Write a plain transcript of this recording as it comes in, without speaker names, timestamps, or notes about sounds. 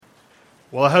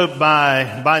Well, I hope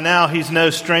by now he's no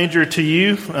stranger to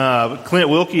you. Clint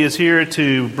Wilkie is here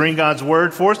to bring God's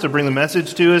Word for us, to bring the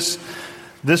message to us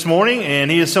this morning, and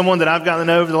he is someone that I've gotten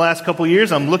to know over the last couple of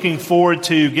years. I'm looking forward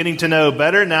to getting to know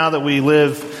better now that we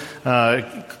live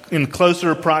in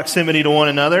closer proximity to one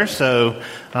another.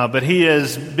 But he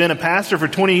has been a pastor for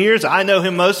 20 years. I know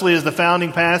him mostly as the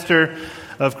founding pastor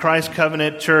of Christ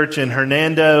Covenant Church in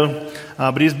Hernando,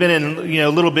 but he's been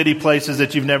in little bitty places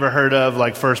that you've never heard of,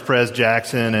 like First Pres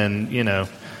Jackson and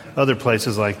other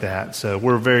places like that. So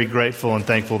we're very grateful and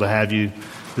thankful to have you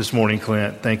this morning,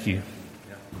 Clint. Thank you.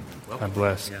 God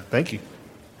bless. Thank you.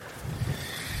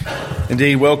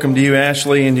 Indeed, welcome to you,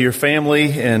 Ashley, and to your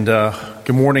family, and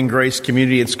good morning, Grace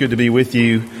Community. It's good to be with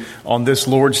you on this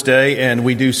Lord's Day, and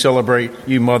we do celebrate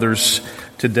you mothers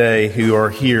today who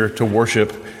are here to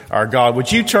worship our God. Would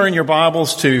you turn your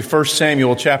Bibles to 1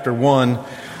 Samuel chapter 1?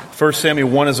 1 Samuel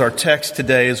 1 is our text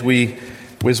today as we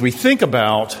think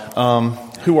about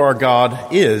who our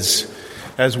God is.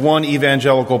 As one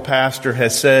evangelical pastor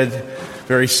has said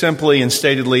very simply and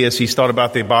statedly as he's thought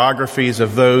about the biographies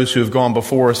of those who have gone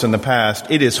before us in the past,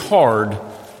 it is hard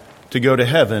to go to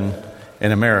heaven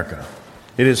in America.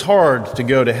 It is hard to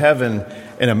go to heaven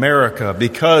in America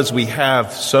because we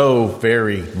have so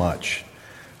very much.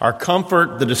 Our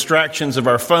comfort, the distractions of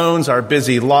our phones, our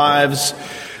busy lives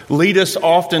lead us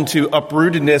often to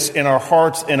uprootedness in our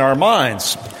hearts and our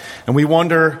minds. And we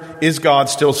wonder, is God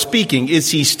still speaking?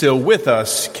 Is He still with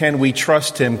us? Can we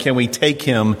trust Him? Can we take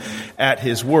Him at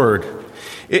His word?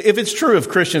 If it's true of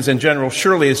Christians in general,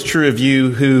 surely it's true of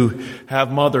you who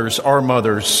have mothers, are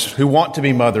mothers, who want to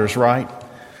be mothers, right?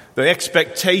 The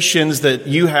expectations that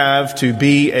you have to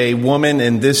be a woman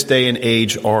in this day and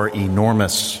age are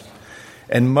enormous.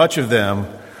 And much of them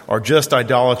are just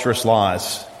idolatrous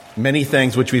lies. Many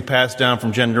things which we pass down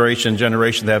from generation to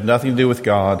generation that have nothing to do with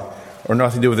God or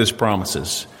nothing to do with His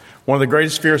promises. One of the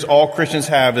greatest fears all Christians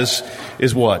have is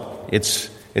what?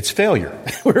 It's failure.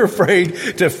 We're afraid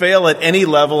to fail at any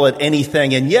level, at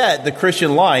anything. And yet, the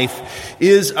Christian life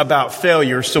is about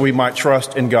failure, so we might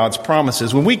trust in God's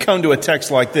promises. When we come to a text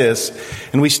like this,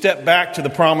 and we step back to the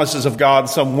promises of God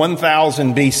some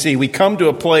 1000 BC, we come to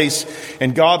a place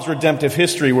in God's redemptive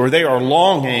history where they are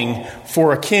longing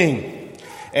for a king.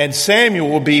 And Samuel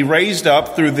will be raised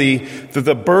up through the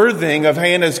birthing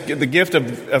of the gift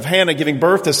of Hannah giving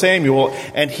birth to Samuel,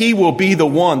 and he will be the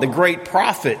one, the great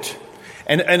prophet,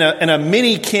 and a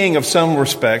mini king of some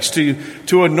respects,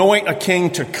 to anoint a king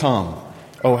to come.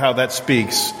 Oh, how that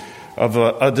speaks of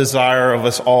a desire of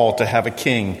us all to have a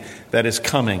king that is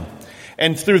coming.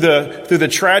 And through the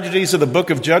tragedies of the book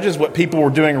of Judges, what people were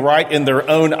doing right in their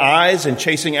own eyes and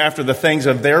chasing after the things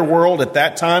of their world at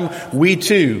that time, we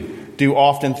too do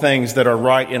often things that are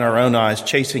right in our own eyes,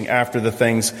 chasing after the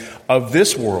things of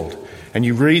this world. And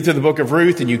you read through the book of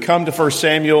Ruth and you come to 1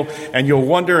 Samuel and you'll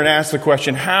wonder and ask the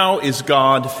question, how is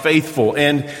God faithful?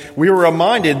 And we are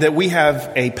reminded that we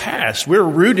have a past. We're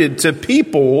rooted to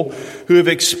people who have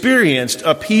experienced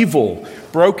upheaval,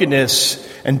 brokenness,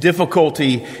 and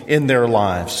difficulty in their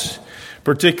lives.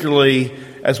 Particularly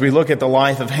as we look at the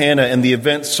life of Hannah and the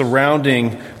events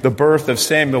surrounding the birth of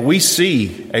Samuel, we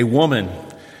see a woman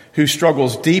who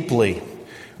struggles deeply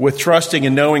with trusting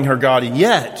and knowing her God, and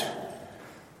yet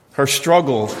her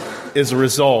struggle is a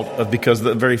result of because of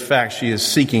the very fact she is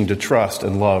seeking to trust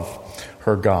and love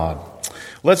her God.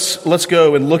 Let's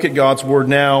go and look at God's Word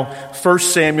now. 1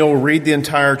 Samuel, read the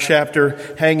entire chapter.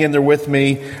 Hang in there with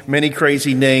me. Many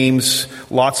crazy names,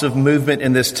 lots of movement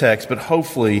in this text, but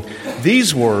hopefully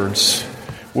these words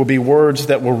will be words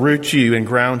that will root you and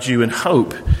ground you in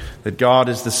hope that God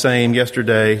is the same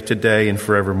yesterday, today, and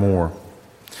forevermore.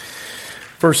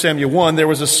 1 Samuel 1, there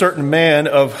was a certain man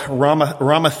of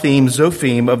Ramathaim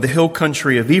Zophim of the hill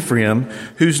country of Ephraim,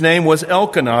 whose name was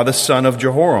Elkanah, the son of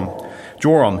Joram,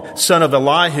 son of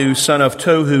Elihu, son of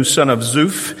Tohu, son of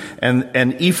Zuph, and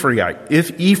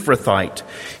Ephrathite.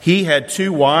 He had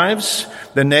 2 wives.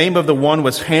 The name of the one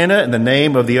was Hannah, and the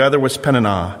name of the other was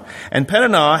Peninnah. And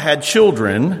Peninnah had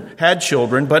children,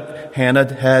 but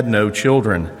Hannah had no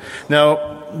children.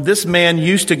 Now, this man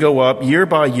used to go up year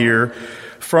by year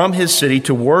from his city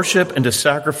to worship and to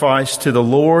sacrifice to the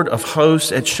Lord of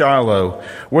hosts at Shiloh,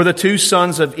 where the 2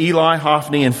 sons of Eli,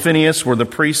 Hophni, and Phinehas were the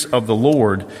priests of the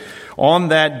Lord. On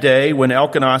that day, when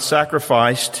Elkanah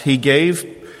sacrificed,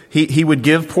 he would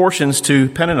give portions to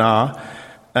Peninnah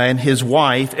and his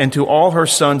wife and to all her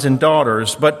sons and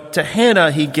daughters. But to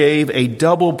Hannah he gave a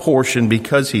double portion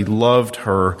because he loved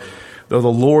her, though the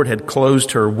Lord had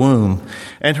closed her womb.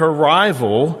 And her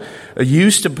rival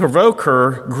used to provoke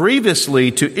her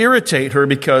grievously to irritate her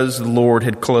because the Lord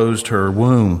had closed her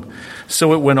womb.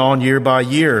 So it went on year by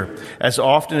year. As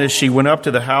often as she went up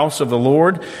to the house of the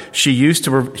Lord, she used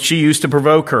to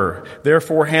provoke her.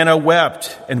 Therefore Hannah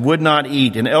wept and would not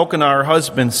eat. And Elkanah, her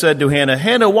husband, said to Hannah,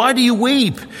 Hannah, why do you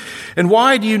weep? And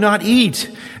why do you not eat?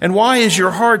 And why is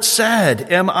your heart sad?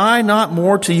 Am I not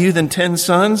more to you than 10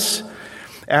 sons?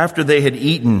 After they had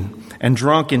eaten and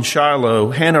drunk in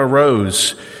Shiloh, Hannah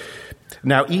rose.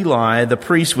 Now Eli, the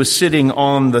priest, was sitting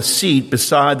on the seat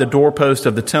beside the doorpost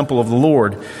of the temple of the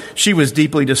Lord. She was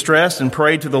deeply distressed and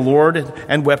prayed to the Lord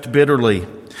and wept bitterly.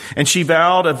 And she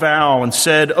vowed a vow and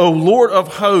said, O Lord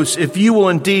of hosts, if you will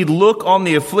indeed look on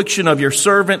the affliction of your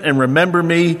servant and remember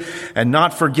me and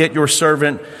not forget your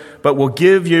servant, but will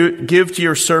give to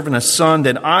your servant a son,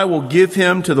 then I will give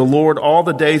him to the Lord all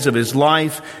the days of his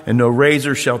life, and no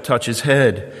razor shall touch his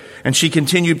head. And she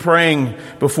continued praying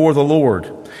before the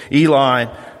Lord. Eli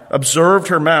observed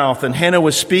her mouth, and Hannah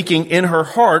was speaking in her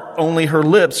heart, only her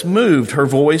lips moved. Her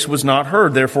voice was not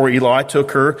heard. Therefore Eli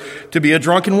took her to be a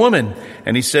drunken woman.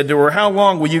 And he said to her, How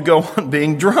long will you go on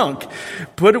being drunk?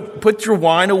 Put your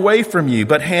wine away from you.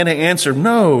 But Hannah answered,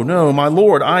 No, my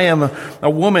Lord, I am a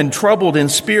woman troubled in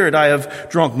spirit. I have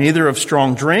drunk neither of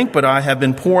strong drink, but I have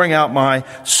been pouring out my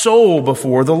soul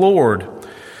before the Lord.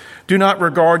 Do not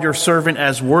regard your servant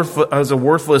as a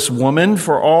worthless woman,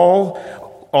 for all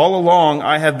along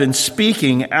I have been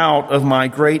speaking out of my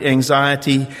great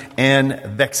anxiety and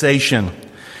vexation.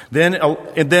 Then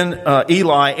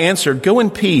Eli answered, Go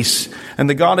in peace, and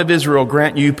the God of Israel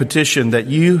grant you petition that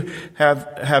you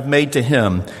have made to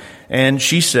him. And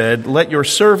she said, Let your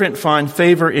servant find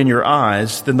favor in your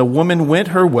eyes. Then the woman went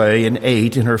her way and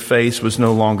ate, and her face was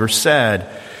no longer sad.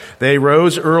 They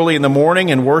rose early in the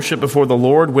morning and worshiped before the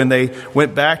Lord. When they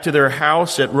went back to their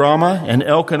house at Ramah, and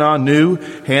Elkanah knew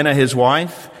Hannah his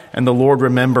wife, and the Lord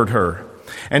remembered her.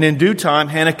 And in due time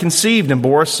Hannah conceived and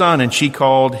bore a son, and she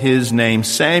called his name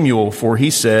Samuel, for he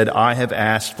said, I have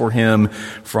asked for him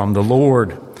from the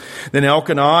Lord. Then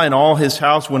Elkanah and all his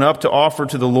house went up to offer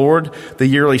to the Lord the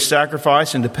yearly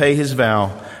sacrifice and to pay his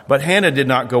vow. But Hannah did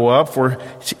not go up, for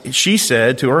she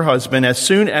said to her husband, As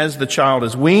soon as the child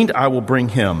is weaned, I will bring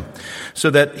him, so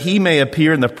that he may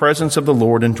appear in the presence of the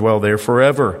Lord and dwell there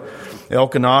forever.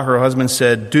 Elkanah, her husband,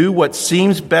 said, Do what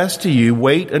seems best to you.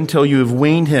 Wait until you have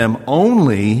weaned him.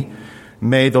 Only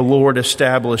may the Lord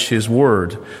establish his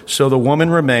word. So the woman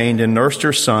remained and nursed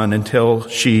her son until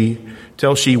she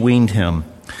weaned him.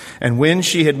 And when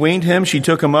she had weaned him, she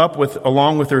took him up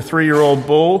along with her 3-year-old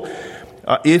bull,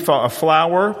 ephah of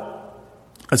flour,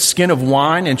 a skin of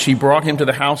wine, and she brought him to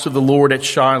the house of the Lord at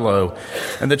Shiloh.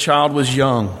 And the child was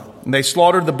young. And they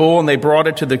slaughtered the bull, and they brought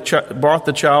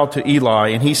the child to Eli.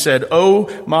 And he said, Oh,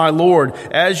 my Lord,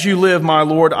 as you live, my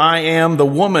Lord, I am the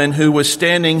woman who was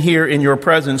standing here in your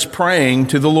presence praying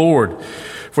to the Lord.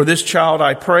 For this child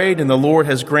I prayed, and the Lord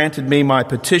has granted me my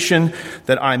petition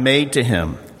that I made to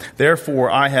him. Therefore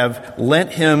I have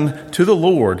lent him to the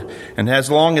Lord, and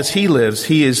as long as he lives,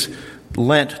 he is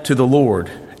lent to the Lord.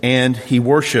 And he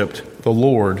worshiped the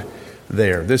Lord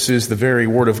there. This is the very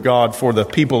word of God for the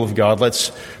people of God.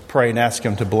 Let's pray and ask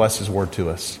him to bless his word to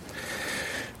us.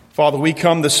 Father, we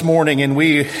come this morning, and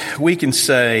we can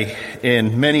say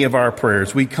in many of our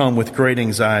prayers, we come with great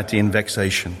anxiety and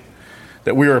vexation,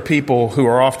 that we are a people who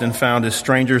are often found as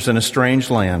strangers in a strange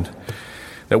land,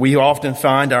 that we often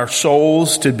find our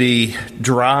souls to be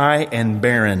dry and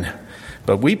barren.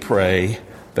 But we pray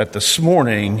that this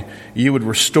morning you would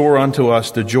restore unto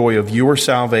us the joy of your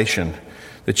salvation,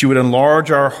 that you would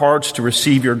enlarge our hearts to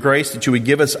receive your grace, that you would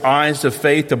give us eyes of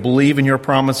faith to believe in your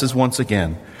promises once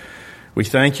again. We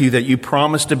thank you that you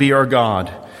promise to be our God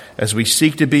as we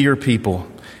seek to be your people.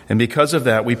 And because of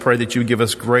that, we pray that you would give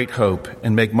us great hope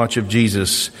and make much of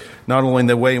Jesus, not only in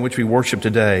the way in which we worship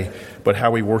today, but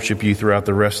how we worship you throughout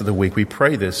the rest of the week. We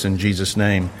pray this in Jesus'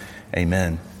 name.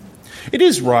 Amen. It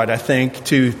is right, I think,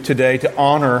 today to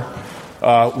honor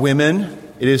women.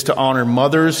 It is to honor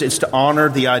mothers. It's to honor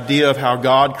the idea of how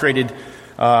God created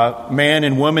man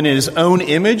and woman in his own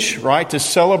image, right? To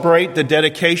celebrate the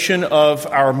dedication of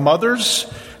our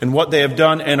mothers and what they have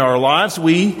done in our lives.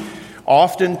 We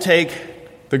often take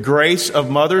the grace of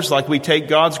mothers like we take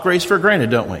God's grace for granted,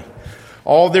 don't we?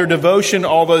 All their devotion,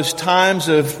 all those times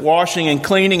of washing and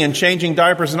cleaning and changing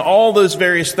diapers, and all those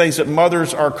various things that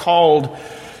mothers are called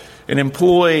and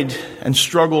employed and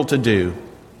struggle to do.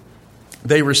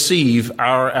 They receive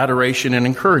our adoration and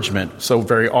encouragement so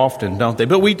very often, don't they?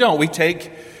 But we don't. We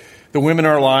take the women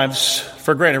in our lives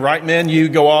for granted, right, men? You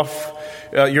go off,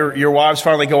 your wives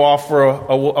finally go off for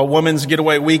a woman's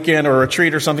getaway weekend or a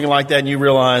treat or something like that, and you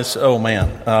realize, oh man,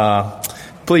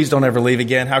 Please don't ever leave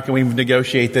again. How can we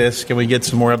negotiate this? Can we get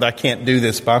some more of that? I can't do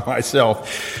this by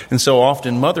myself. And so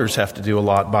often mothers have to do a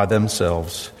lot by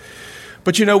themselves.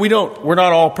 But we're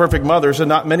not all perfect mothers, and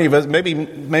not many of us.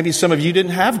 Maybe some of you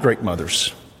didn't have great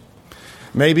mothers.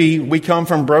 Maybe we come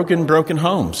from broken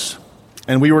homes,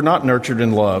 and we were not nurtured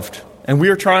and loved. And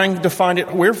we're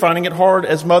finding it hard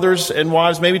as mothers and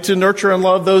wives maybe to nurture and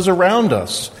love those around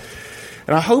us.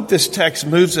 And I hope this text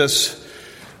moves us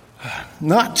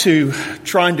not to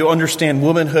trying to understand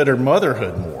womanhood or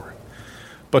motherhood more,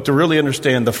 but to really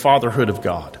understand the fatherhood of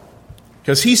God.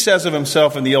 Because he says of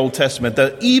himself in the Old Testament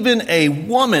that even a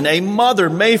woman, a mother,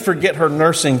 may forget her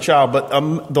nursing child, but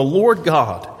the Lord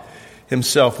God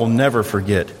himself will never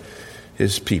forget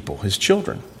his people, his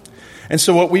children. And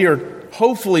so what we are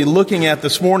hopefully looking at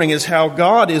this morning is how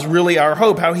God is really our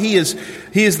hope, how he is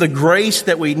the grace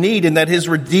that we need, and that his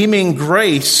redeeming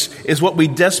grace is what we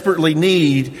desperately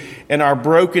need in our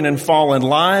broken and fallen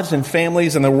lives and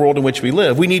families and the world in which we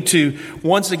live. We need to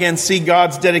once again see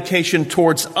God's dedication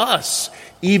towards us,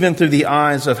 even through the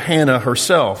eyes of Hannah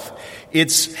herself.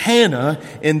 It's Hannah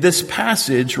in this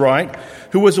passage, right,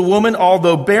 who was a woman,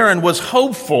 although barren, was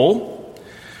hopeful.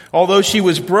 Although she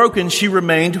was broken, she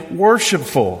remained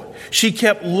worshipful. She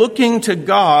kept looking to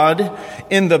God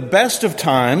in the best of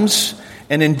times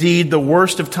and indeed the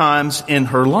worst of times in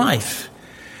her life.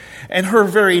 And her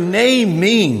very name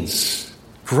means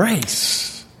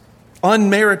grace,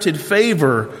 unmerited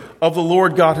favor of the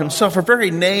Lord God himself. Her very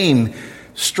name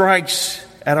strikes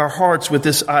at our hearts with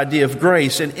this idea of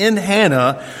grace. And in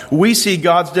Hannah, we see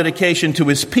God's dedication to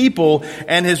his people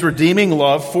and his redeeming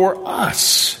love for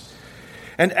us.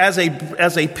 And as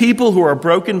a people who are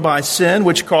broken by sin,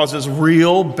 which causes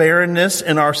real barrenness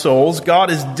in our souls,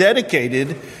 God is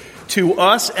dedicated to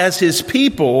us as his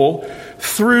people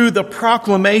through the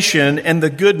proclamation and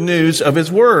the good news of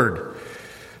his word.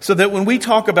 So that when we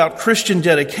talk about Christian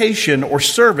dedication or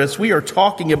service, we are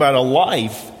talking about a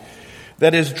life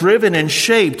that is driven and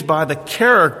shaped by the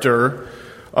character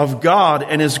of God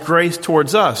and his grace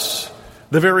towards us.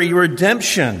 The very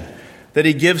redemption that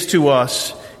he gives to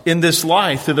us in this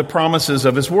life through the promises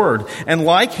of his word. And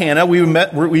like Hannah,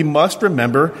 we must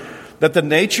remember that the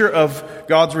nature of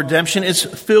God's redemption is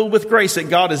filled with grace, that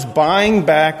God is buying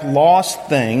back lost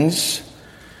things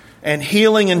and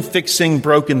healing and fixing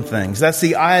broken things. That's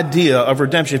the idea of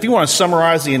redemption. If you want to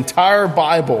summarize the entire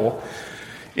Bible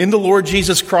in the Lord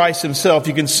Jesus Christ himself,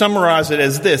 you can summarize it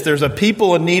as this. There's a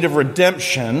people in need of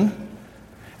redemption,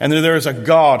 and there is a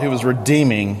God who is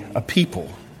redeeming a people.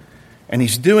 And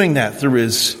he's doing that through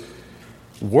his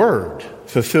word,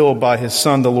 fulfilled by his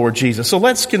son, the Lord Jesus. So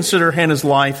let's consider Hannah's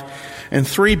life in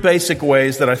three basic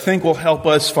ways that I think will help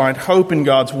us find hope in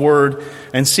God's word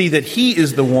and see that he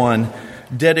is the one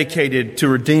dedicated to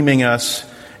redeeming us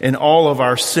in all of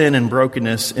our sin and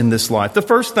brokenness in this life. The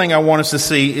first thing I want us to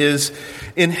see is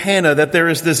in Hannah that there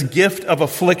is this gift of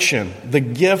affliction, the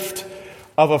gift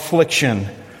of affliction.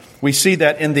 We see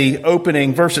that in the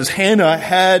opening verses. Hannah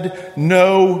had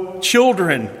no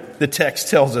children, the text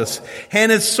tells us.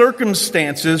 Hannah's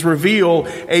circumstances reveal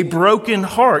a broken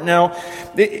heart. Now,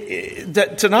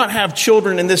 to not have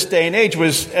children in this day and age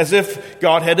was as if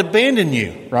God had abandoned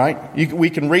you, right? We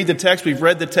can read the text, we've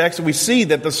read the text, and we see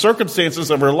that the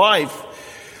circumstances of her life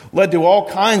led to all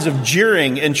kinds of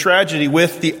jeering and tragedy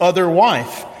with the other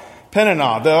wife,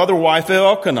 Peninnah, the other wife of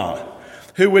Elkanah,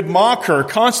 who would mock her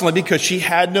constantly because she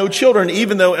had no children,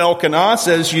 even though Elkanah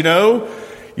says, you know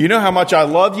how much I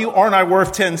love you. Aren't I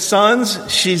worth 10 sons?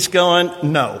 She's going,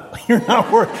 no, you're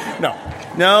not worth,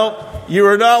 no, you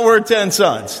are not worth 10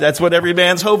 sons. That's what every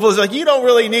man's hope is. Like, you don't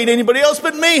really need anybody else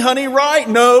but me, honey, right?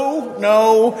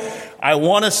 No, I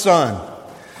want a son.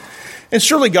 And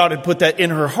surely God had put that in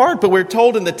her heart, but we're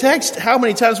told in the text, how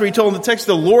many times were we told in the text,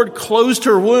 the Lord closed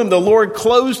her womb, the Lord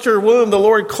closed her womb, the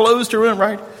Lord closed her womb,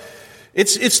 right?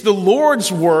 It's the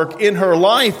Lord's work in her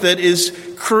life that is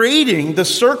creating the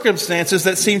circumstances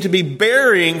that seem to be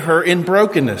burying her in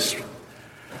brokenness.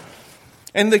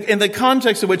 And in the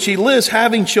context in which she lives,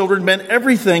 having children meant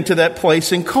everything to that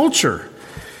place and culture.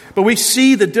 But we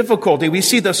see the difficulty, we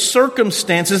see the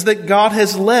circumstances that God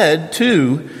has led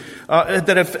to,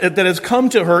 that has come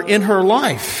to her in her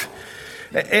life.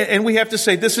 And we have to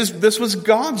say this was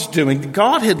God's doing.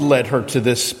 God had led her to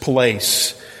this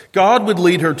place. God would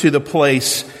lead her to the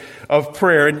place of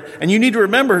prayer. And you need to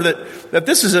remember that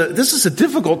this is a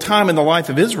difficult time in the life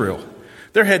of Israel.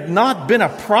 There had not been a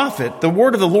prophet. The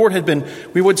word of the Lord had been,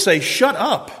 we would say, shut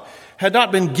up, had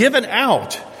not been given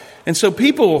out. And so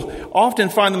people often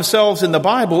find themselves in the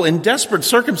Bible in desperate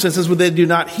circumstances where they do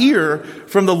not hear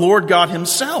from the Lord God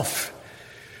himself.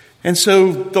 And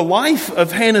so the life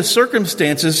of Hannah's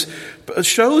circumstances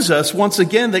shows us once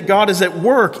again that God is at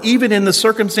work, even in the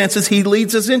circumstances he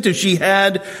leads us into. She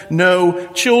had no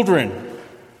children.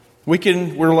 We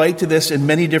can relate to this in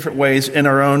many different ways in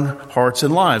our own hearts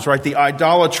and lives, right? The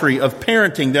idolatry of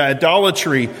parenting, the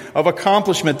idolatry of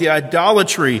accomplishment, the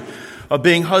idolatry of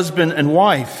being husband and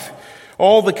wife,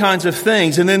 all the kinds of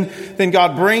things. And then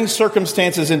God brings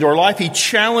circumstances into our life. He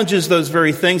challenges those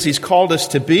very things he's called us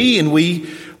to be, and we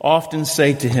often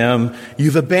say to him,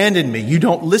 "You've abandoned me. You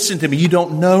don't listen to me. You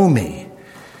don't know me."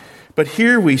 But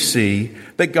here we see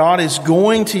that God is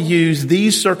going to use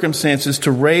these circumstances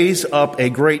to raise up a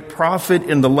great prophet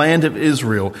in the land of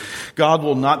Israel. God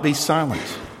will not be silent.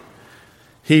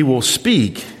 He will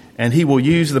speak, and he will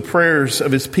use the prayers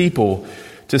of his people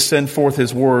to send forth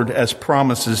his word as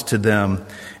promises to them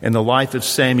in the life of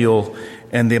Samuel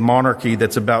and the monarchy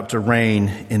that's about to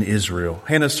reign in Israel.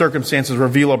 Hannah's circumstances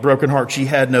reveal a broken heart. She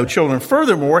had no children.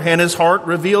 Furthermore, Hannah's heart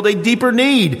revealed a deeper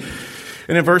need.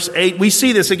 And in verse 8, we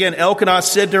see this again. Elkanah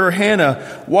said to her, "Hannah,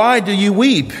 why do you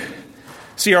weep?"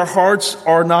 See, our hearts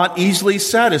are not easily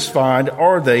satisfied,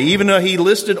 are they? Even though he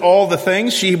listed all the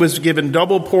things, she was given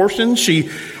double portions. She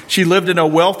lived in a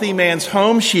wealthy man's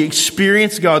home. She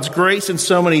experienced God's grace in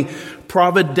so many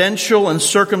providential and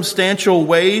circumstantial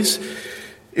ways.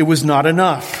 It was not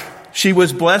enough. She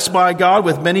was blessed by God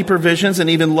with many provisions and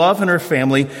even love in her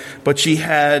family, but she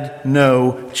had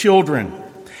no children.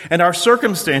 And our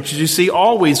circumstances, you see,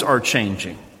 always are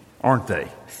changing, aren't they?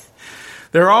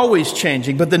 They're always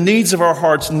changing, but the needs of our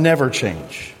hearts never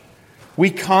change.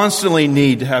 We constantly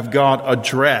need to have God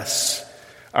address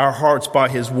our hearts by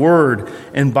his word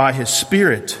and by his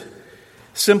spirit.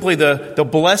 Simply the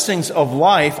blessings of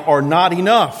life are not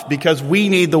enough because we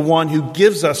need the one who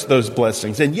gives us those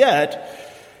blessings. And yet,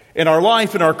 in our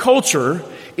life, in our culture,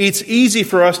 it's easy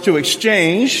for us to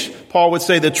exchange, Paul would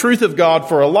say, the truth of God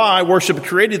for a lie, worship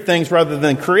created things rather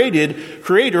than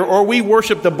creator, or we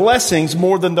worship the blessings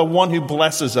more than the one who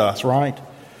blesses us, right?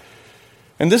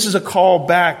 And this is a call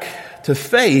back to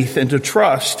faith and to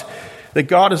trust that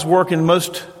God is working in the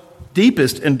most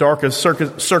deepest and darkest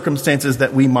circumstances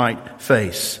that we might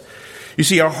face. You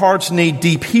see, our hearts need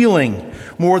deep healing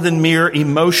more than mere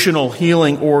emotional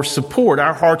healing or support.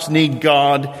 Our hearts need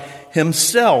God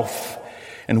himself.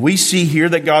 And we see here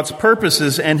that God's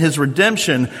purposes and his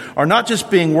redemption are not just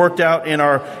being worked out in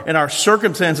our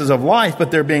circumstances of life,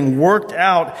 but they're being worked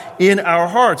out in our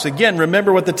hearts. Again,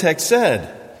 remember what the text said.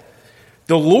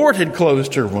 The Lord had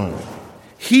closed her womb.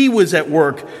 He was at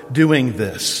work doing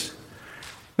this.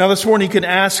 Now this morning you can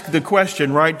ask the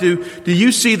question, right? Do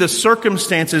you see the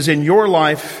circumstances in your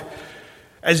life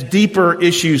as deeper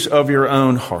issues of your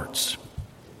own hearts?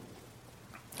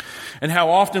 And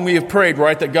how often we have prayed,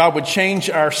 right, that God would change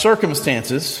our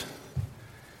circumstances,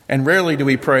 and rarely do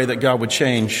we pray that God would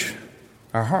change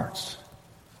our hearts,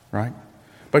 right?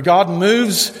 But God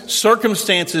moves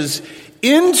circumstances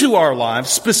into our lives,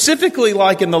 specifically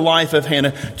like in the life of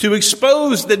Hannah, to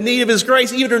expose the need of his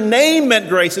grace. Even her name meant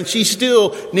grace, and she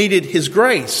still needed his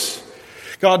grace.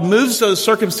 God moves those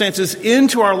circumstances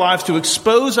into our lives to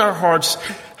expose our hearts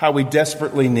how we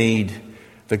desperately need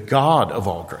the God of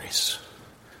all grace.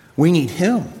 We need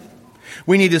him.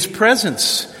 We need his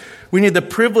presence. We need the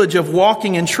privilege of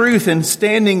walking in truth and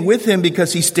standing with him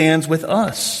because he stands with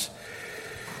us.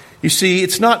 You see,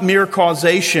 it's not mere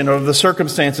causation of the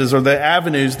circumstances or the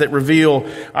avenues that reveal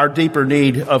our deeper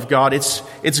need of God.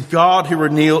 It's God who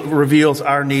reveals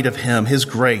our need of him, his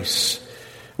grace.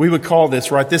 We would call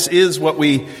this, right? This is what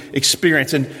we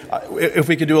experience. And if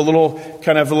we could do a little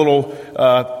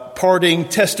parting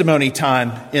testimony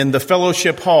time in the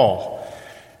fellowship hall.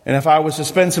 And if I was to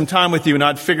spend some time with you and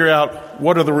I'd figure out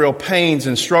what are the real pains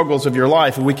and struggles of your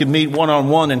life, and we could meet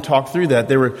one-on-one and talk through that,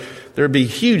 there would be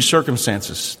huge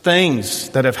circumstances, things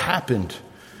that have happened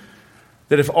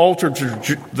that have altered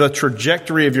the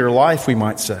trajectory of your life, we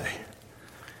might say.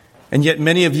 And yet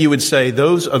many of you would say,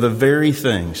 those are the very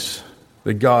things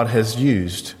that God has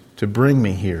used to bring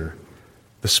me here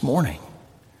this morning.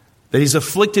 That he's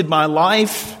afflicted my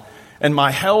life and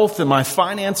my health and my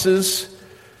finances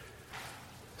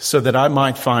so that I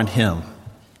might find him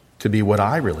to be what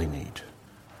I really need.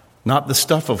 Not the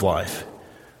stuff of life,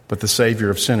 but the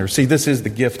Savior of sinners. See, this is the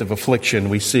gift of affliction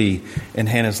we see in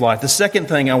Hannah's life. The second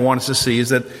thing I want us to see is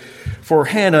that for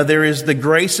Hannah, there is the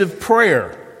grace of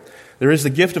prayer. There is the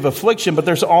gift of affliction, but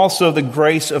there's also the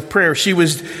grace of prayer. She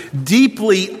was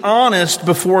deeply honest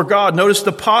before God. Notice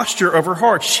the posture of her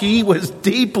heart. She was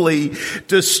deeply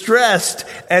distressed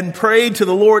and prayed to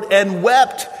the Lord and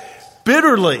wept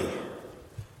bitterly.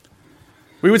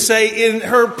 We would say in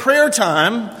her prayer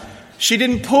time, she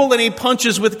didn't pull any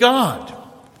punches with God.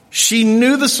 She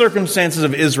knew the circumstances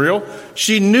of Israel.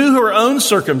 She knew her own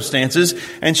circumstances,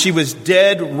 and she was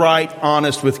dead right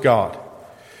honest with God.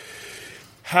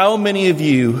 How many of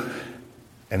you,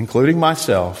 including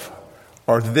myself,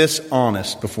 are this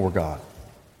honest before God?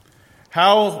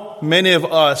 How many of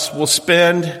us will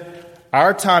spend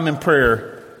our time in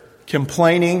prayer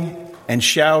complaining and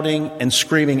shouting and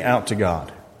screaming out to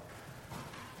God?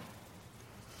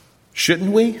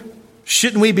 Shouldn't we?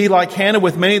 Shouldn't we be like Hannah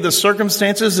with many of the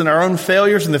circumstances and our own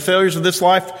failures and the failures of this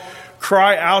life,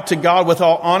 cry out to God with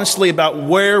all honesty about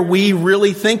where we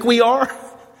really think we are?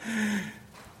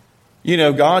 You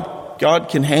know, God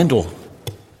can handle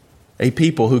a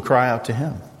people who cry out to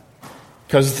Him.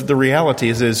 Because the reality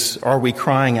is, are we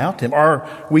crying out to Him? Are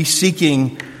we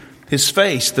seeking His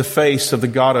face, the face of the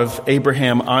God of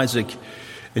Abraham, Isaac,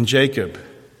 and Jacob?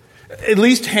 At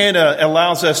least Hannah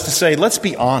allows us to say, let's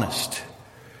be honest.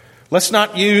 Let's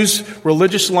not use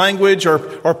religious language or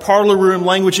parlor room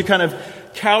language to kind of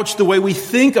couch the way we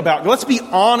think about. Let's be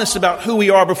honest about who we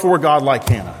are before God like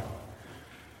Hannah,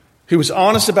 who was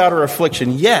honest about her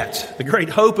affliction. Yet, the great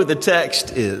hope of the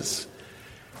text is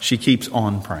she keeps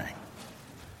on praying.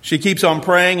 She keeps on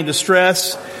praying in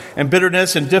distress and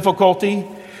bitterness and difficulty.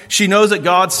 She knows that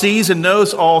God sees and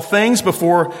knows all things.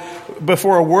 Before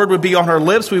a word would be on her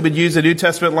lips, we would use the New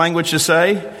Testament language to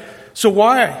say. So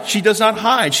why? She does not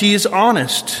hide. She is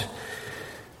honest.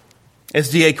 As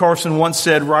D.A. Carson once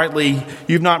said rightly,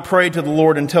 you've not prayed to the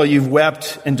Lord until you've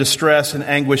wept in distress and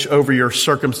anguish over your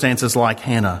circumstances like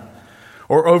Hannah,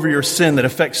 or over your sin that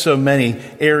affects so many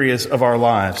areas of our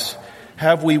lives.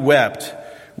 Have we wept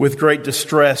with great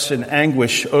distress and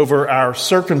anguish over our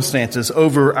circumstances,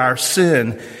 over our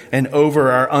sin, and over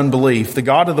our unbelief? The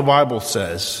God of the Bible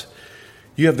says,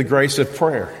 you have the grace of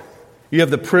prayer. You have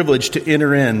the privilege to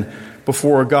enter in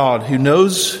before a God who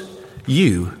knows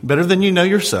you better than you know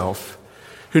yourself,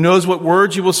 who knows what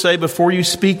words you will say before you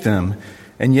speak them,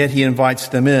 and yet He invites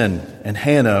them in. And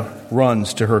Hannah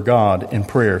runs to her God in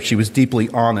prayer. She was deeply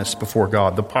honest before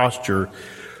God. The posture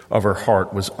of her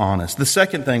heart was honest. The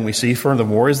second thing we see,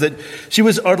 furthermore, is that she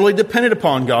was utterly dependent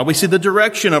upon God. We see the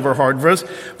direction of her heart.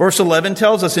 Verse 11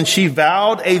 tells us, and she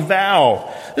vowed a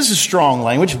vow. This is strong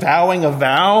language, vowing a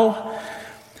vow.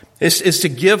 Is to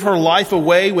give her life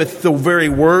away with the very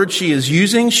word she is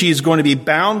using. She is going to be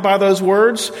bound by those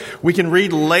words. We can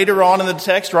read later on in the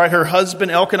text, right? Her husband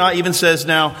Elkanah even says,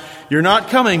 now, you're not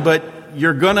coming, but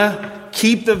you're going to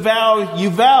keep the vow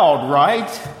you vowed, right?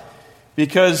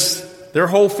 Because their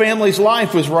whole family's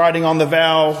life was riding on the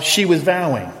vow she was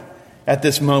vowing at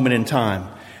this moment in time,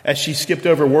 as she skipped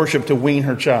over worship to wean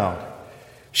her child.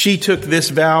 She took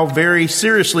this vow very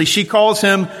seriously. She calls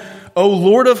Him, O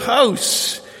Lord of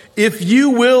hosts, if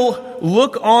you will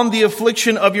look on the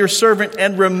affliction of your servant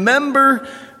and remember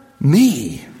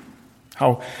me.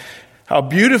 How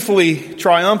beautifully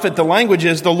triumphant the language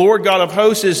is. The Lord God of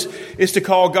hosts is to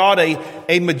call God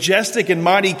a majestic and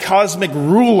mighty cosmic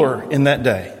ruler in that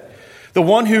day. The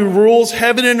one who rules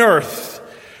heaven and earth.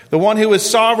 The one who is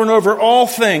sovereign over all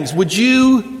things. Would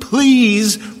you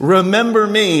please remember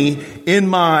me in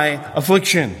my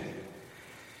affliction?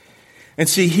 And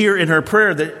see here in her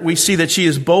prayer that we see that she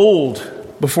is bold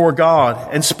before God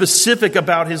and specific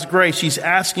about His grace. She's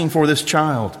asking for this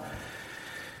child.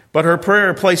 But her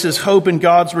prayer places hope in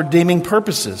God's redeeming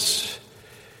purposes.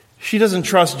 She doesn't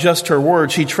trust just her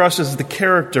words. She trusts the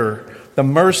character, the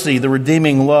mercy, the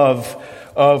redeeming love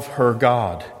of her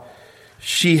God.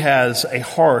 She has a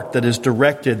heart that is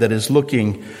directed, that is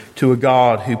looking to a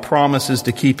God who promises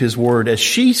to keep His word as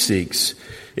she seeks.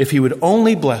 If He would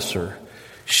only bless her,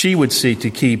 she would seek to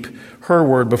keep her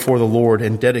word before the Lord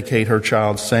and dedicate her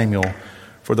child Samuel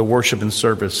for the worship and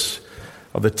service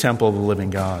of the temple of the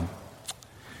living God.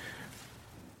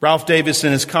 Ralph Davis,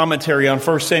 in his commentary on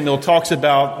 1 Samuel, talks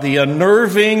about the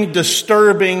unnerving,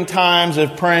 disturbing times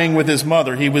of praying with his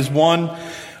mother. He was one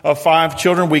of 5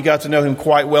 children. We got to know him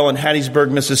quite well in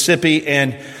Hattiesburg, Mississippi,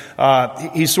 and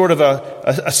he's sort of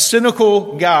a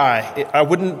cynical guy. I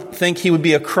wouldn't think he would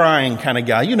be a crying kind of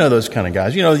guy. You know those kind of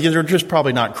guys. You know, they're just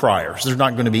probably not criers. They're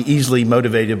not going to be easily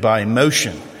motivated by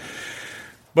emotion.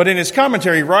 But in his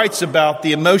commentary, he writes about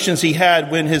the emotions he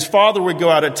had when his father would go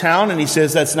out of town, and he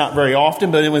says that's not very often,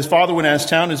 but when his father went out of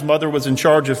town, his mother was in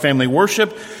charge of family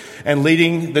worship and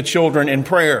leading the children in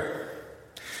prayer.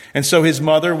 And so his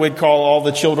mother would call all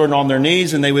the children on their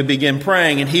knees and they would begin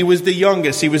praying. And he was the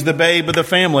youngest. He was the babe of the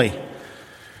family.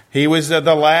 He was the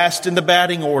last in the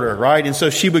batting order, right? And so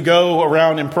she would go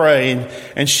around and pray.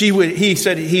 And he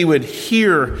said he would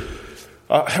hear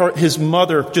his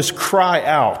mother just cry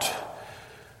out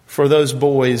for those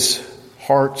boys'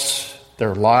 hearts,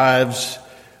 their lives,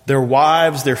 their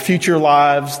wives, their future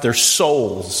lives, their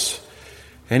souls.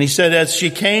 And he said, as she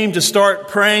came to start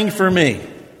praying for me,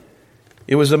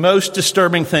 it was the most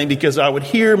disturbing thing because I would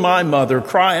hear my mother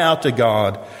cry out to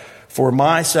God for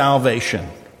my salvation.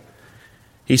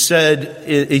 He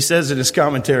says in his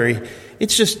commentary,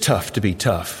 it's just tough to be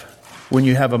tough when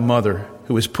you have a mother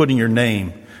who is putting your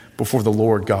name before the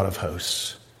Lord God of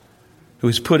hosts, who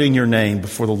is putting your name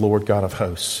before the Lord God of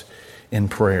hosts in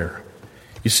prayer.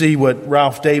 You see what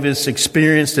Ralph Davis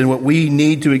experienced and what we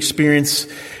need to experience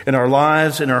in our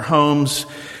lives, in our homes,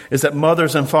 is that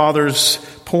mothers and fathers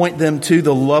point them to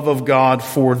the love of God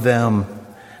for them.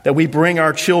 That we bring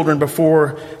our children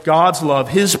before God's love,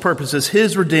 His purposes,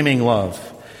 His redeeming love.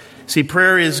 See,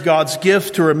 prayer is God's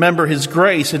gift to remember His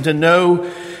grace and to know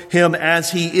Him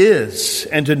as He is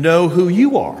and to know who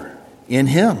you are in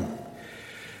Him.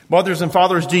 Mothers and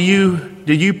fathers, do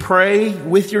you pray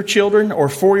with your children or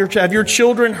for your children? Have your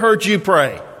children heard you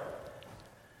pray?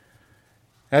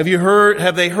 Have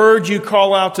they heard you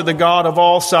call out to the God of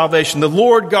all salvation, the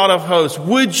Lord God of hosts?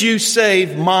 Would you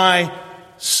save my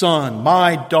son,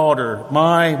 my daughter,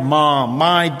 my mom,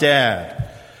 my dad,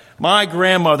 my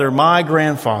grandmother, my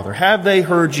grandfather? Have they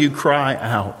heard you cry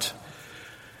out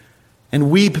and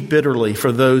weep bitterly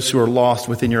for those who are lost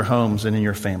within your homes and in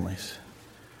your families?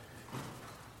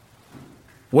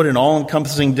 What an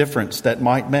all-encompassing difference that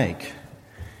might make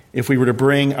if we were to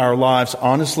bring our lives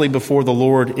honestly before the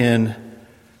Lord in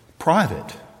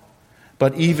private,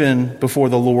 but even before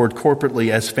the Lord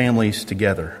corporately as families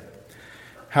together.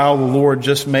 How the Lord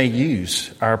just may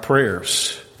use our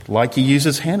prayers, like He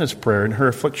uses Hannah's prayer in her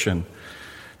affliction,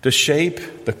 to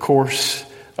shape the course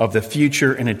of the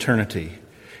future and eternity,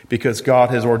 because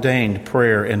God has ordained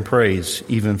prayer and praise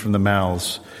even from the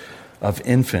mouths of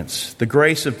infants. The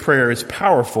grace of prayer is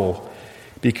powerful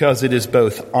because it is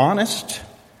both honest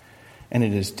and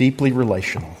it is deeply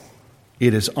relational.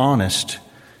 It is honest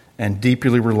and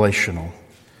deeply relational.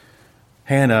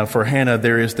 For Hannah,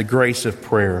 there is the grace of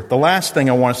prayer. The last thing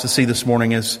I want us to see this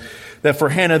morning is that for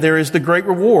Hannah, there is the great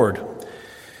reward.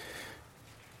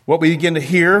 What we begin to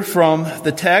hear from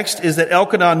the text is that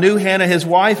Elkanah knew Hannah, his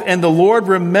wife, and the Lord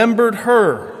remembered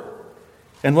her.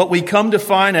 And what we come to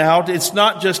find out, it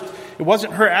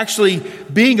wasn't her actually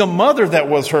being a mother that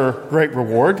was her great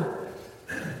reward.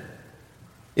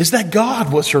 Is that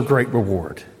God was her great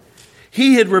reward.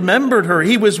 He had remembered her.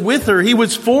 He was with her. He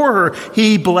was for her.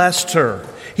 He blessed her.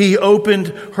 He opened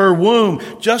her womb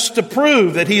just to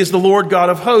prove that He is the Lord God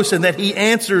of hosts and that He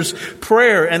answers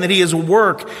prayer and that He is at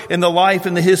work in the life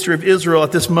and the history of Israel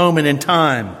at this moment in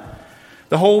time.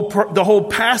 The whole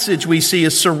passage we see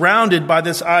is surrounded by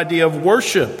this idea of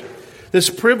worship, this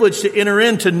privilege to enter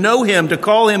in, to know Him, to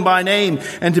call Him by name,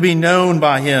 and to be known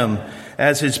by Him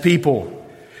as His people.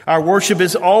 Our worship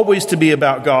is always to be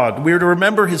about God. We are to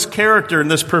remember His character and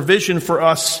this provision for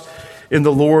us in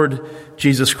the Lord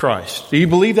Jesus Christ. Do you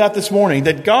believe that this morning?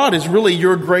 That God is really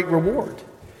your great reward?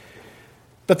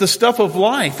 That the stuff of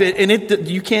life,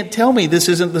 you can't tell me this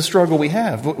isn't the struggle we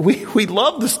have. We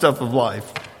love the stuff of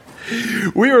life.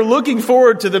 We are looking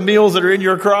forward to the meals that are in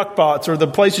your crock pots or the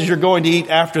places you're going to eat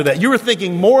after that. You are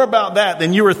thinking more about that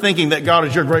than you are thinking that God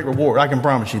is your great reward. I can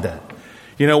promise you that.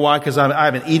 You know why? Because I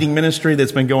have an eating ministry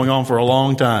that's been going on for a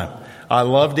long time. I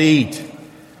love to eat.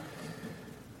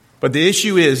 But the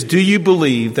issue is, do you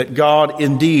believe that God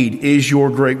indeed is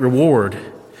your great reward?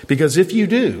 Because if you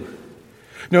do,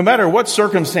 no matter what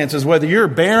circumstances, whether you're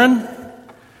barren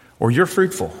or you're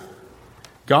fruitful,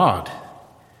 God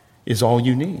is all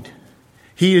you need.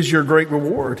 He is your great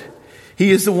reward. He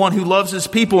is the one who loves His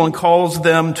people and calls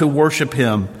them to worship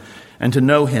Him and to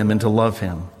know Him and to love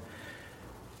Him.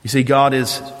 You see, God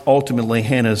is ultimately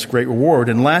Hannah's great reward.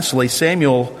 And lastly,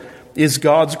 Samuel is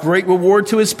God's great reward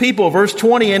to His people. Verse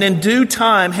 20, and in due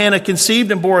time Hannah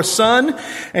conceived and bore a son,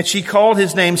 and she called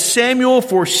his name Samuel,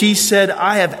 for she said,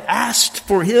 I have asked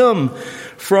for him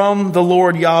from the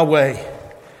Lord Yahweh.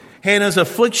 Hannah's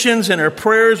afflictions and her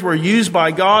prayers were used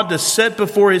by God to set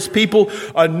before His people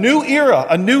a new era,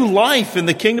 a new life in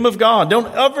the kingdom of God.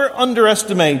 Don't ever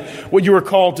underestimate what you are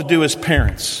called to do as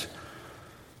parents.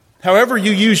 However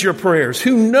you use your prayers,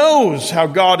 who knows how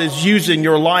God is using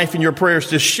your life and your prayers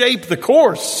to shape the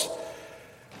course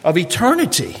of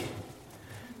eternity?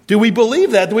 Do we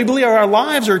believe that? Do we believe our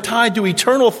lives are tied to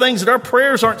eternal things, that our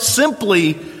prayers aren't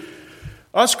simply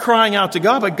us crying out to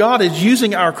God, but God is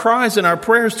using our cries and our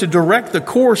prayers to direct the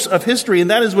course of history, and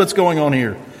that is what's going on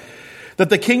here. That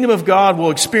the kingdom of God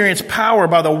will experience power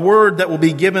by the word that will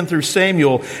be given through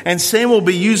Samuel, and Samuel will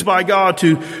be used by God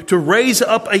to raise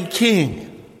up a king.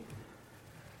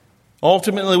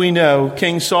 Ultimately, we know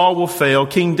King Saul will fail,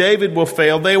 King David will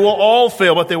fail, they will all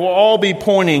fail, but they will all be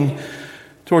pointing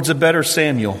towards a better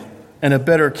Samuel and a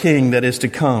better king that is to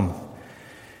come.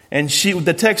 And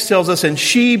the text tells us, and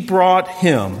she brought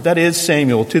him, that is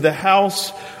Samuel, to the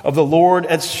house of the Lord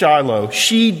at Shiloh.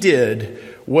 She did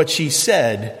what she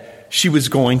said she was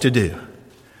going to do.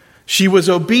 She was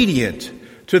obedient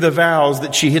to the vows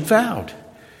that she had vowed.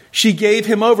 She gave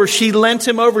him over. She lent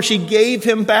him over. She gave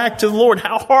him back to the Lord.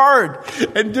 How hard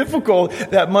and difficult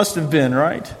that must have been,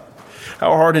 right?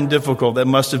 How hard and difficult that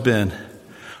must have been.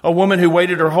 A woman who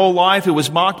waited her whole life, who was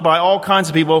mocked by all kinds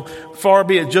of people, far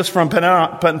be it just from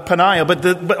Peninnah,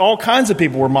 but all kinds of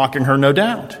people were mocking her, no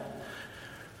doubt.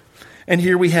 And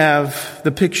here we have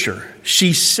the picture.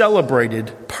 She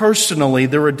celebrated personally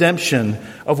the redemption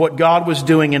of what God was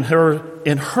doing in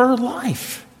her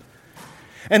life.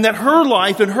 And that her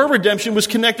life and her redemption was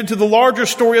connected to the larger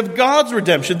story of God's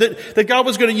redemption, that God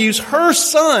was going to use her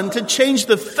son to change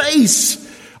the face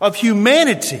of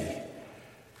humanity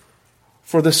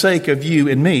for the sake of you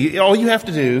and me. All you have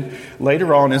to do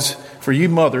later on is, for you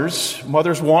mothers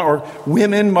want, or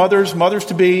women, mothers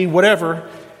to be, whatever,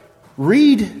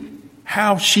 read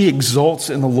how she exalts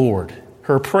in the Lord,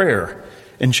 her prayer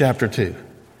in chapter 2,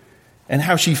 and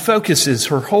how she focuses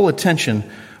her whole attention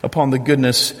upon the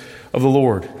goodness of the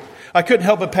Lord. I couldn't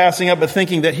help but passing up, but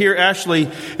thinking that here Ashley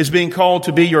is being called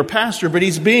to be your pastor, but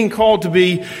he's being called to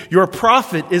be your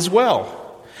prophet as well.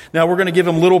 Now, we're going to give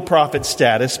him little prophet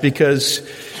status because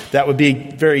that would be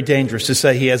very dangerous to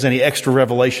say he has any extra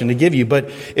revelation to give you. But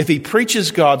if he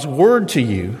preaches God's word to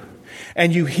you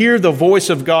and you hear the voice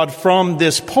of God from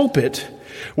this pulpit,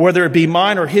 whether it be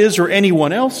mine or his or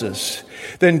anyone else's,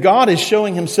 then God is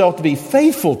showing himself to be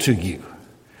faithful to you,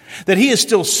 that he is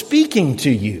still speaking to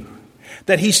you,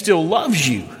 that he still loves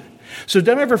you. So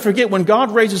don't ever forget, when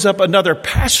God raises up another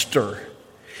pastor,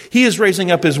 he is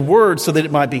raising up his word so that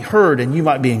it might be heard and you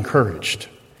might be encouraged.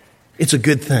 It's a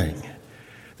good thing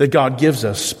that God gives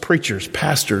us preachers,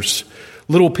 pastors,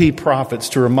 little p prophets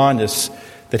to remind us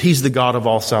that he's the God of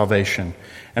all salvation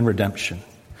and redemption.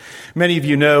 Many of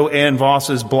you know Ann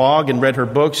Voss's blog and read her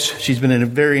books. She's been a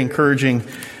very encouraging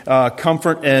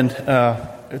comfort and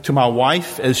to my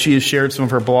wife as she has shared some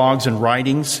of her blogs and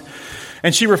writings.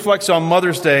 And she reflects on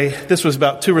Mother's Day. This was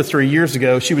about 2 or 3 years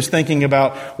ago. She was thinking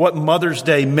about what Mother's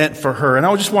Day meant for her. And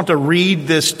I just want to read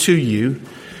this to you.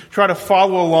 Try to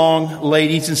follow along,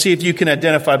 ladies, and see if you can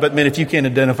identify. But men, if you can't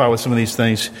identify with some of these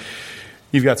things,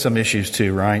 you've got some issues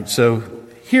too, right? So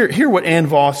hear what Ann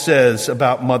Voss says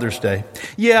about Mother's Day.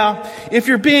 Yeah, if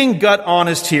you're being gut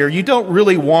honest here, you don't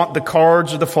really want the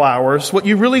cards or the flowers. What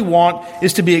you really want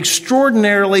is to be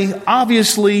extraordinarily,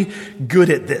 obviously good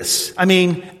at this. I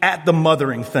mean, at the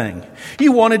mothering thing.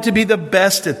 You wanted to be the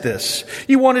best at this.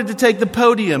 You wanted to take the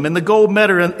podium and the gold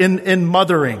medal in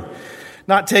mothering.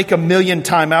 Not take a million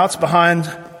timeouts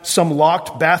behind some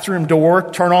locked bathroom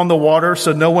door, turn on the water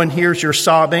so no one hears your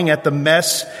sobbing at the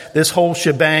mess this whole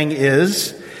shebang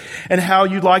is, and how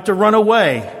you'd like to run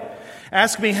away.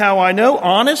 Ask me how I know.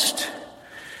 Honest,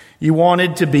 you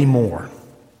wanted to be more.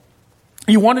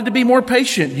 You wanted to be more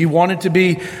patient. You wanted to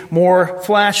be more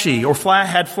flashy or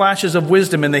had flashes of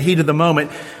wisdom in the heat of the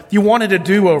moment. You wanted a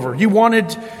do-over. You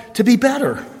wanted to be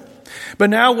better. But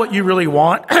now what you really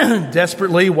want,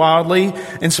 desperately, wildly,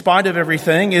 in spite of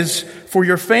everything, is for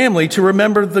your family to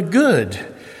remember the good.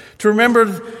 To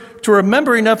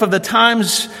remember enough of the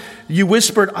times you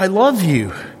whispered, I love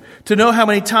you. To know how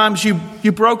many times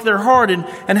you broke their heart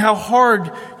and how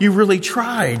hard you really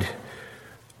tried.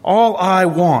 All I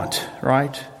want,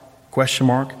 right? Question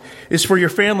mark. Is for your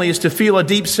family is to feel a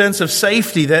deep sense of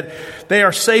safety, that they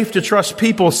are safe to trust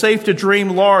people, safe to dream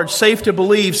large, safe to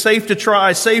believe, safe to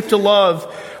try, safe to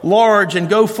love large and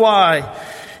go fly.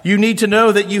 You need to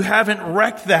know that you haven't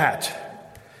wrecked that.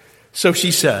 So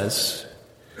she says,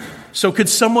 so could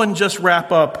someone just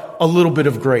wrap up a little bit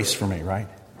of grace for me, right?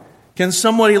 Can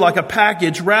somebody like a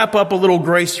package wrap up a little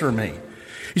grace for me?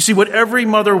 You see, what every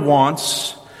mother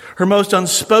wants, her most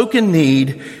unspoken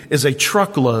need, is a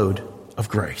truckload of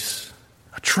grace.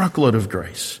 A truckload of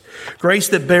grace. Grace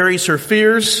that buries her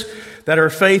fears, that her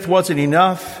faith wasn't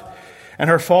enough, and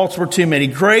her faults were too many.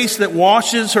 Grace that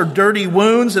washes her dirty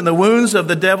wounds and the wounds of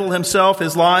the devil himself,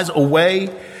 his lies, away.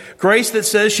 Grace that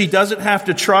says she doesn't have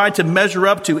to try to measure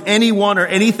up to anyone or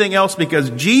anything else because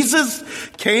Jesus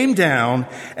came down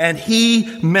and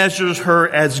he measures her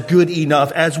as good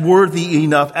enough, as worthy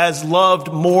enough, as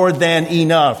loved more than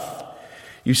enough.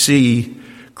 You see,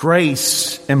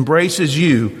 grace embraces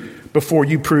you before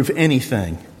you prove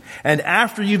anything. And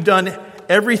after you've done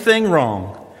everything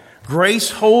wrong, grace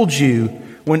holds you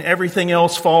when everything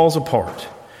else falls apart.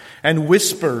 and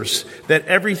whispers that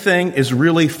everything is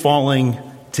really falling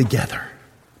together.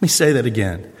 Let me say that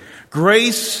again.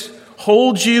 Grace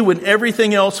holds you when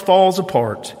everything else falls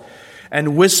apart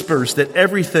and whispers that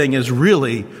everything is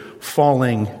really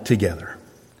falling together.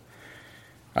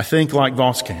 I think like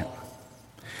Voskamp,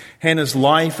 Hannah's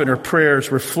life and her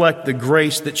prayers reflect the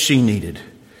grace that she needed.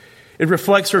 It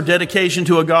reflects her dedication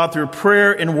to a God through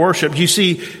prayer and worship. You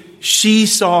see, she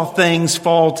saw things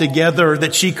fall together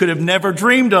that she could have never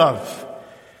dreamed of.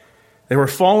 They were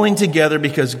falling together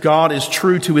because God is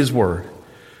true to His word.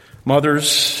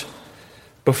 Mothers,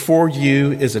 before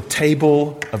you is a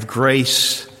table of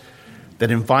grace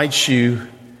that invites you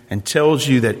and tells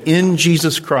you that in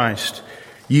Jesus Christ,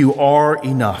 you are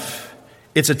enough.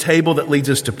 It's a table that leads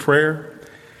us to prayer.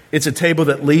 It's a table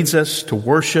that leads us to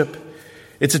worship.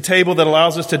 It's a table that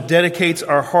allows us to dedicate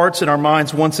our hearts and our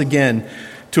minds once again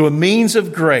to a means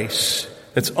of grace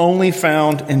that's only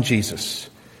found in Jesus.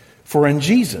 For in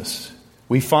Jesus,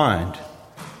 we find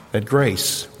that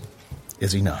grace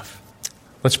is enough.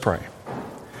 Let's pray.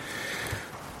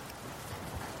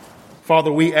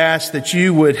 Father, we ask that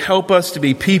you would help us to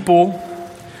be people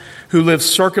who live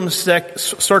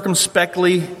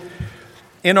circumspectly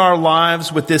in our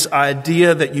lives with this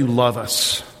idea that you love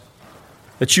us,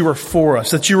 that you are for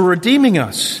us, that you are redeeming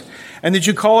us, and that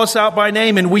you call us out by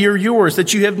name and we are yours,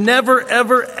 that you have never,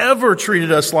 ever, ever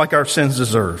treated us like our sins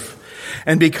deserve.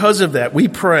 And because of that, we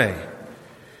pray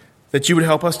that you would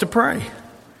help us to pray.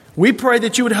 We pray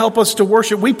that you would help us to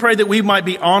worship. We pray that we might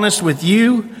be honest with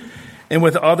you and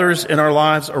with others in our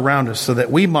lives around us so that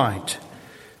we might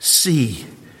see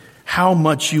how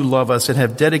much you love us and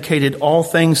have dedicated all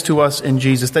things to us in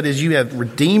Jesus. That is, you have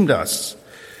redeemed us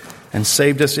and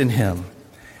saved us in Him.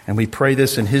 And we pray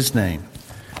this in His name.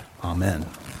 Amen.